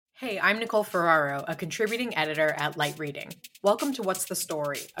Hey, I'm Nicole Ferraro, a contributing editor at Light Reading. Welcome to What's the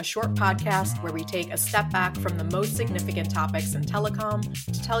Story, a short podcast where we take a step back from the most significant topics in telecom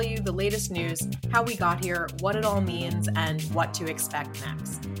to tell you the latest news, how we got here, what it all means, and what to expect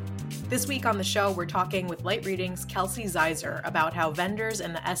next. This week on the show, we're talking with Light Reading's Kelsey Ziser about how vendors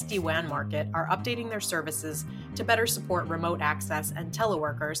in the SD-WAN market are updating their services to better support remote access and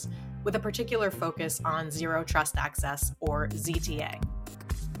teleworkers, with a particular focus on Zero Trust Access, or ZTA.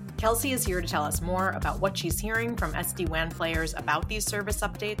 Kelsey is here to tell us more about what she's hearing from SD-WAN players about these service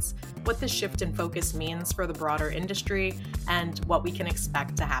updates, what this shift in focus means for the broader industry, and what we can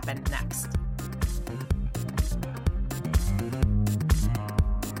expect to happen next.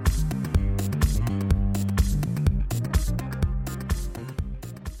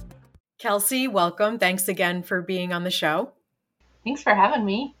 Kelsey, welcome. Thanks again for being on the show. Thanks for having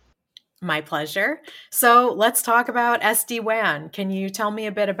me. My pleasure. So let's talk about SD-WAN. Can you tell me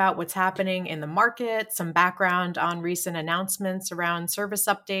a bit about what's happening in the market, some background on recent announcements around service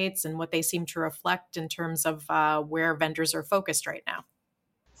updates and what they seem to reflect in terms of where vendors are focused right now?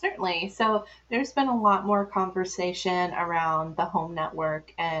 Certainly. So there's been a lot more conversation around the home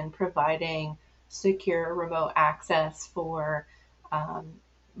network and providing secure remote access for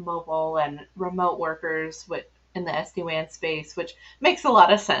mobile and remote workers in the SD-WAN space, which makes a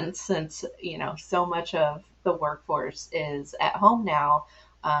lot of sense since, so much of the workforce is at home now,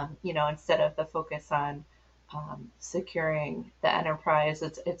 instead of the focus on securing the enterprise,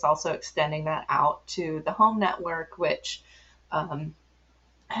 it's also extending that out to the home network, which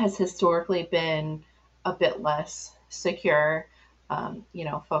has historically been a bit less secure.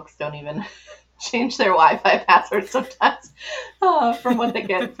 Folks don't even change their Wi-Fi password sometimes from what they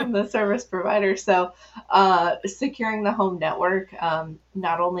get from the service provider. So securing the home network,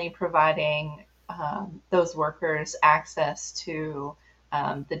 not only providing those workers access to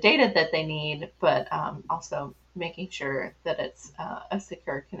the data that they need, but also making sure that it's a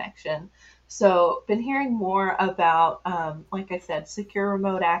secure connection. So been hearing more about, like I said, secure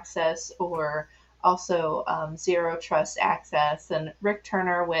remote access, or also zero trust access. And Rick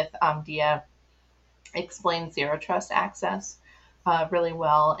Turner with Omdia explains zero trust access really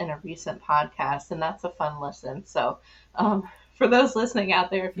well in a recent podcast, and that's a fun listen. So for those listening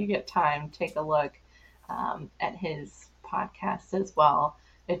out there, if you get time, take a look at his podcast as well.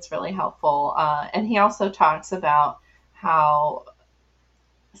 It's really helpful. And he also talks about how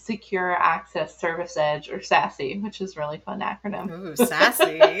Secure Access Service Edge, or SASE, which is a really fun acronym. Ooh,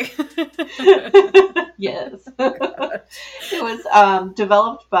 SASE. Yes. It was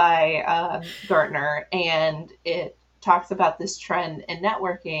developed by Gartner, and it talks about this trend in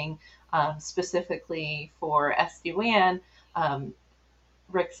networking, specifically for SD-WAN.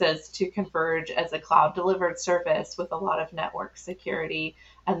 Rick says to converge as a cloud-delivered service with a lot of network security.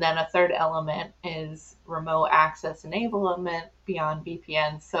 And then a third element is remote access enablement beyond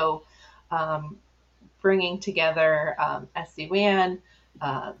VPN. So bringing together SD-WAN,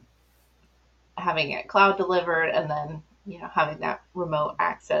 having it cloud-delivered, and then having that remote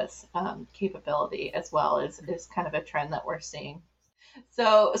access capability as well is kind of a trend that we're seeing.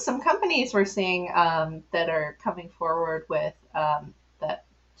 So some companies we're seeing that are coming forward with that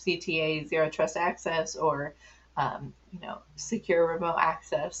ZTA, Zero Trust Access, or secure remote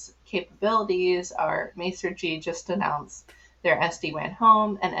access capabilities are Masergy just announced their SD-WAN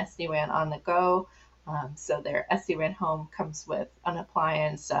Home and SD-WAN On the Go. So their SD-WAN Home comes with an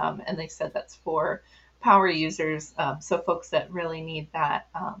appliance, and they said that's for power users, so folks that really need that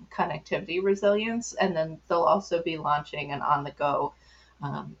connectivity resilience. And then they'll also be launching an On the Go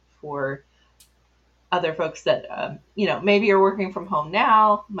for other folks that, maybe are working from home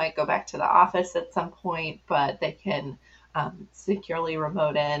now, might go back to the office at some point, but they can securely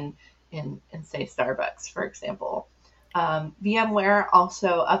remote in, say, Starbucks, for example. VMware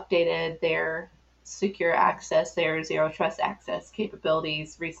also updated their secure access, their zero trust access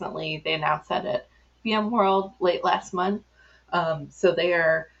capabilities recently. They announced that at VMworld late last month. So they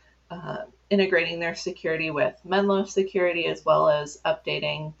are integrating their security with Menlo Security, as well as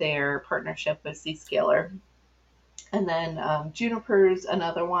updating their partnership with Zscaler. And then Juniper's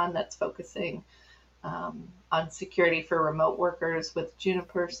another one that's focusing on security for remote workers with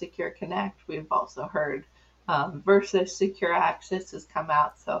Juniper Secure Connect. We've also heard Versus Secure Access has come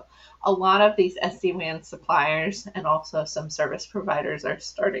out. So a lot of these SD-WAN suppliers and also some service providers are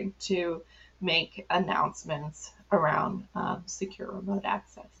starting to make announcements around secure remote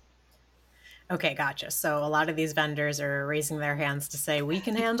access. Okay, gotcha. So a lot of these vendors are raising their hands to say, we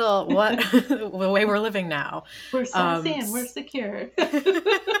can handle the way we're living now. We're SASE and we're secure.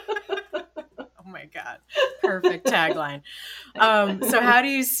 Oh my my God. Perfect tagline. So how do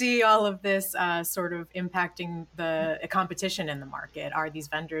you see all of this sort of impacting the competition in the market? Are these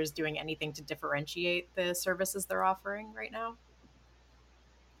vendors doing anything to differentiate the services they're offering right now?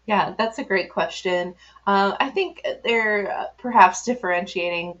 Yeah, that's a great question. I think they're perhaps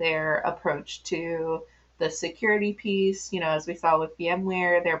differentiating their approach to the security piece. As we saw with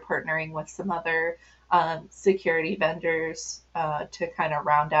VMware, they're partnering with some other security vendors to kind of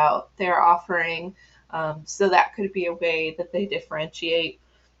round out their offering. So that could be a way that they differentiate,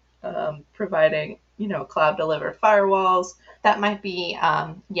 providing, cloud delivered firewalls. That might be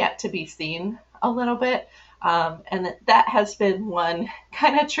yet to be seen a little bit. And that has been one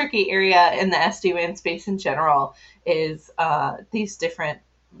kind of tricky area in the SD-WAN space in general, is these different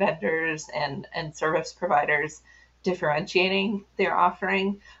vendors and service providers differentiating their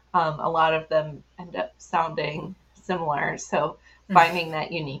offering. A lot of them end up sounding similar. So finding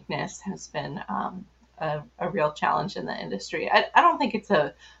that uniqueness has been a real challenge in the industry. I don't think it's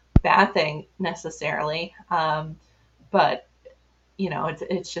a bad thing necessarily, but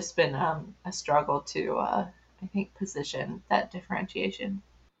it's just been a struggle to, I think, position that differentiation.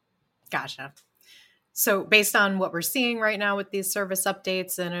 Gotcha. So based on what we're seeing right now with these service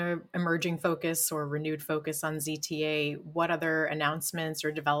updates and an emerging focus or renewed focus on ZTA, what other announcements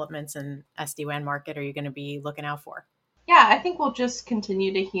or developments in SD-WAN market are you going to be looking out for? Yeah, I think we'll just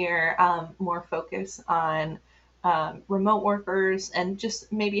continue to hear more focus on remote workers and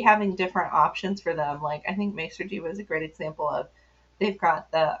just maybe having different options for them. Like, I think Masergy was a great example of, they've got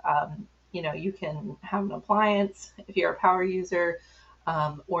the, you can have an appliance if you're a power user,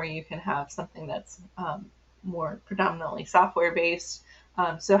 or you can have something that's more predominantly software based.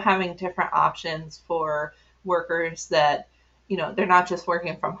 So having different options for workers that, they're not just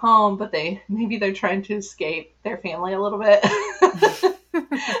working from home, but maybe they're trying to escape their family a little bit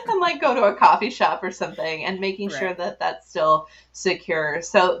and like go to a coffee shop or something, and making sure that that's still secure.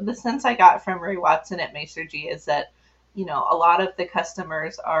 So the sense I got from Ray Watson at Masergy is that, a lot of the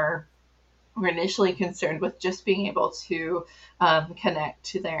customers were initially concerned with just being able to connect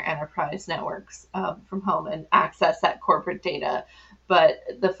to their enterprise networks from home and access that corporate data. But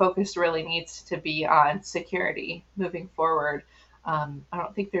the focus really needs to be on security moving forward. I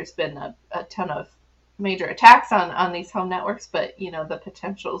don't think there's been a ton of major attacks on these home networks, but the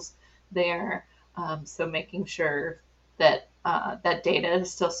potential's there. So making sure that that data is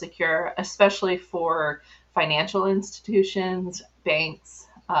still secure, especially for financial institutions, banks,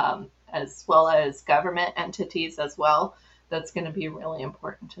 as well as government entities as well. That's going to be really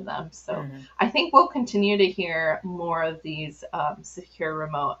important to them. So I think we'll continue to hear more of these secure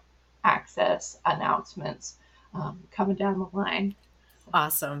remote access announcements coming down the line.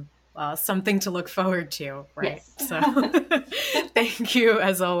 Awesome. Something to look forward to, right? Yes. So thank you,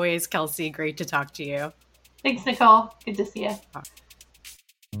 as always, Kelsey. Great to talk to you. Thanks, Nicole. Good to see you.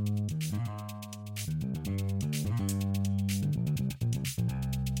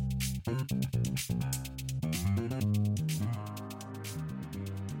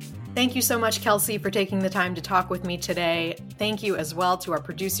 Thank you so much, Kelsey, for taking the time to talk with me today. Thank you as well to our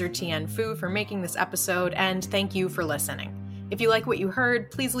producer, Tien Fu, for making this episode, and thank you for listening. If you like what you heard,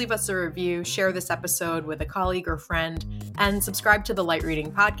 please leave us a review, share this episode with a colleague or friend, and subscribe to the Light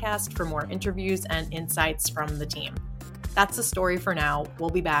Reading Podcast for more interviews and insights from the team. That's the story for now. We'll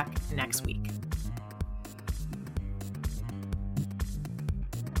be back next week.